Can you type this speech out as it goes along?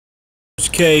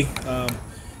K.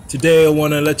 Today I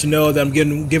want to let you know that I'm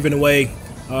giving away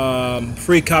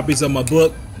free copies of my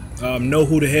book, Know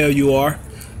Who the Hell You Are.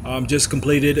 Just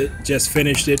completed it, just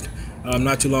finished it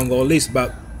not too long ago, at least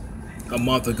about a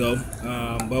month ago.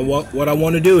 But what I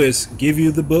want to do is give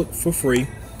you the book for free.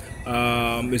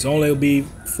 It's only be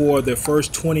for the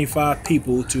first 25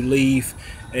 people to leave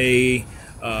a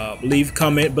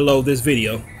comment below this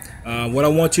video. What I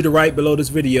want you to write below this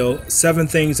video, 7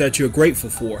 things that you're grateful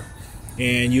for,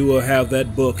 and you will have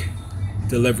that book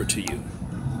delivered to you.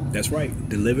 That's right,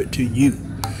 delivered to you.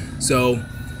 So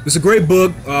it's a great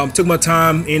book. Took my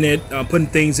time in it, putting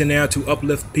things in there to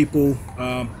uplift people,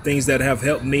 things that have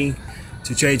helped me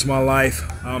to change my life,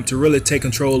 to really take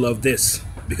control of this,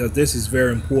 because this is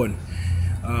very important.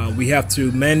 We have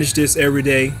to manage this every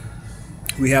day.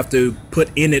 We have to put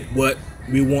in it what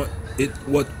we want it,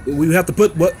 what we have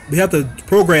to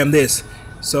program this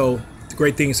so the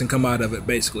great things can come out of it.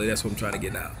 Basically, that's what I'm trying to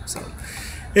get out. So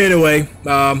anyway,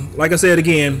 like I said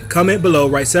again, comment below,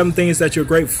 write 7 things that you're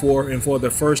grateful for, and for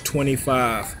the first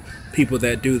 25 people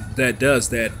that does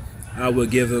that, I will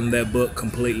give them that book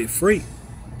completely free.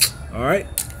 All right,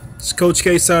 it's Coach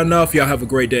K signing off. Y'all have a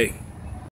great day.